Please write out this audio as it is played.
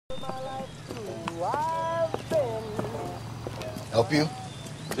Help you?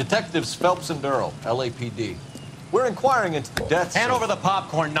 Detectives Phelps and Earl, LAPD. We're inquiring into the deaths. Hand over the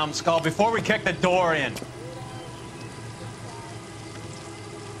popcorn, numbskull, before we kick the door in.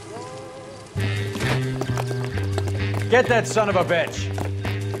 Get that son of a bitch.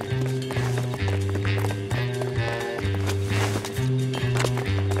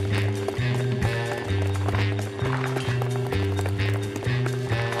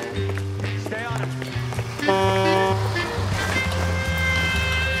 Stay on him.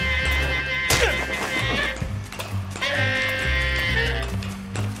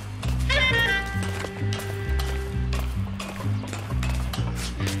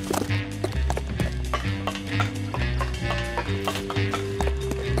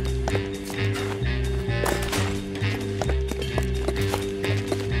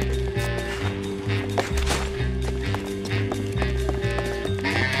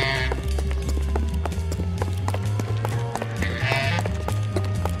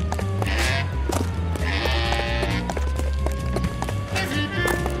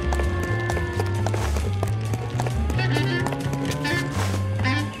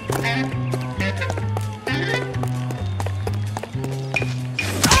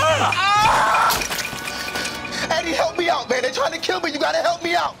 Eddie, help me out, man. They're trying to kill me. You gotta help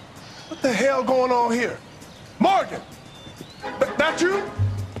me out. What the hell going on here? Morgan! That you?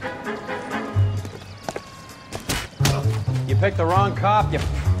 You picked the wrong cop, you...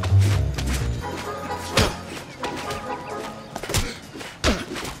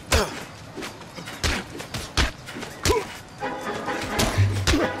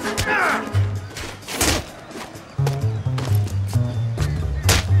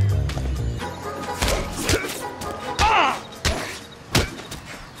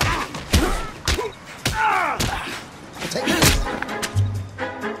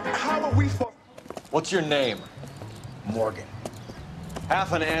 How are we for... What's your name? Morgan.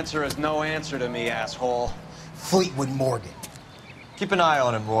 Half an answer is no answer to me, asshole. Fleetwood Morgan. Keep an eye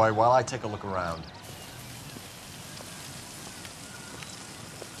on him, Roy, while I take a look around.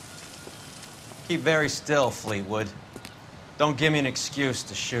 Keep very still, Fleetwood. Don't give me an excuse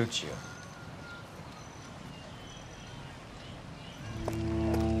to shoot you.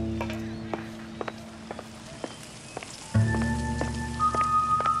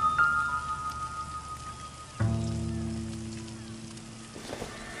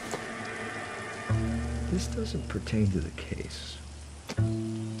 This doesn't pertain to the case.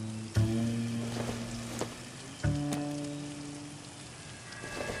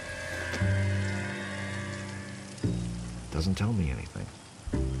 Doesn't tell me anything.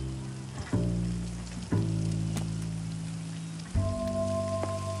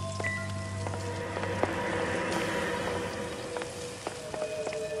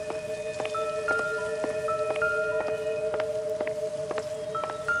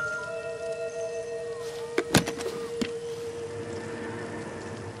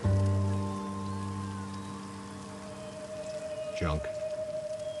 Junk.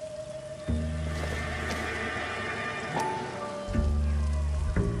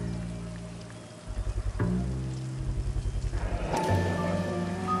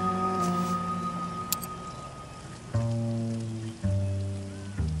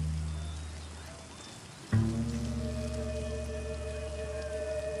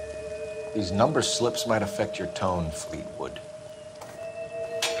 These number slips might affect your tone, Fleetwood.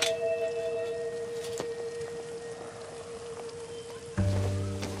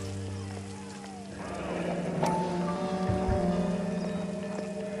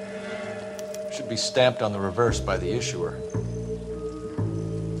 Should be stamped on the reverse by the issuer.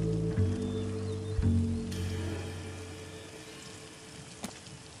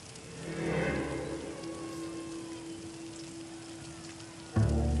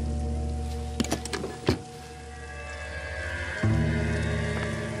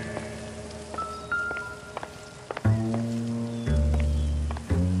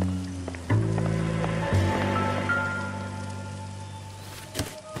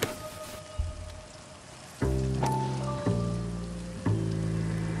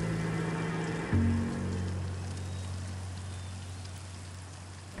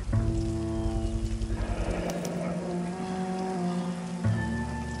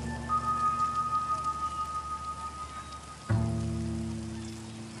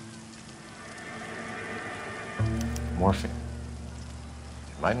 Morphine.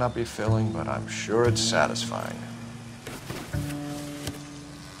 It might not be filling, but I'm sure it's satisfying.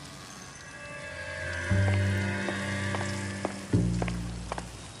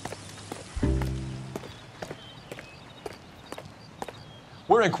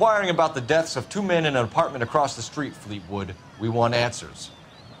 We're We're inquiring about the deaths of 2 men in an apartment across the street, Fleetwood. We want answers.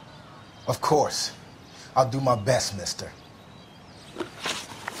 Of course. I'll do my best, mister.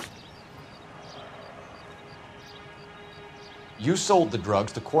 You sold the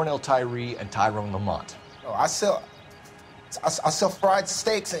drugs to Cornell Tyree and Tyrone Lamont. Oh, I sell fried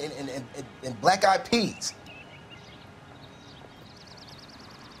steaks and black-eyed peas.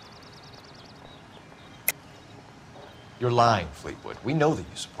 You're lying, Fleetwood. We know that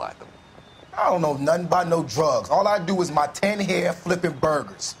you supplied them. I don't know nothing about no drugs. All I do is my 10 hair flipping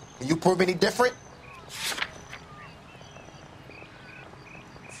burgers. Can you prove any different?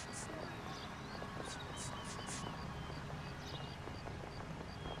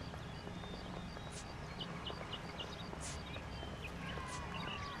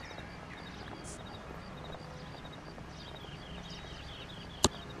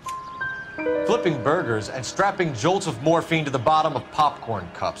 Flipping burgers and strapping jolts of morphine to the bottom of popcorn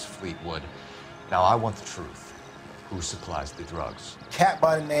cups, Fleetwood. Now, I want the truth. Who supplies the drugs? Cat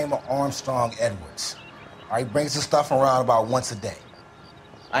by the name of Armstrong Edwards. He brings the stuff around about once a day.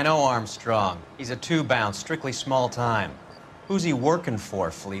 I know Armstrong. He's a two-bound, strictly small time. Who's he working for,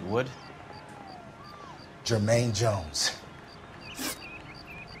 Fleetwood? Jermaine Jones.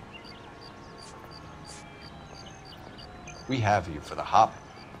 We have you for the hop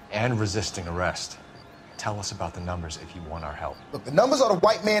and resisting arrest. Tell us about the numbers if you want our help. Look, the numbers are the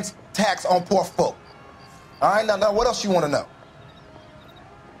white man's tax on poor folk. All right, now what else you want to know?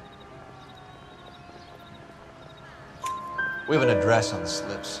 We have an address on the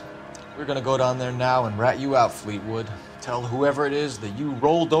slips. We're gonna go down there now and rat you out, Fleetwood. Tell whoever it is that you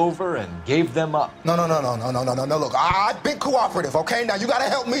rolled over and gave them up. No. Look, I've been cooperative, okay? Now you gotta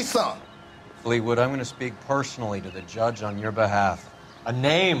help me some. Fleetwood, I'm gonna speak personally to the judge on your behalf. A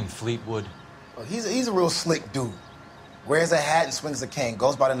name, Fleetwood. Well, he's a real slick dude. Wears a hat and swings a cane.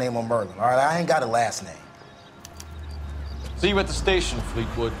 Goes by the name of Merlin. All right, I ain't got a last name. See you at the station,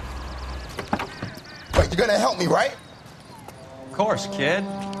 Fleetwood. Wait, you're gonna help me, right? Of course, kid.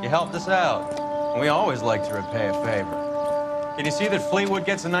 You helped us out. We always like to repay a favor. Can you see that Fleetwood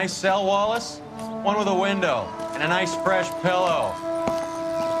gets a nice cell, Wallace? One with a window and a nice fresh pillow.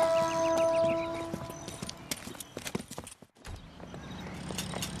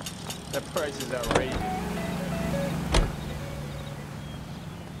 That price is outrageous.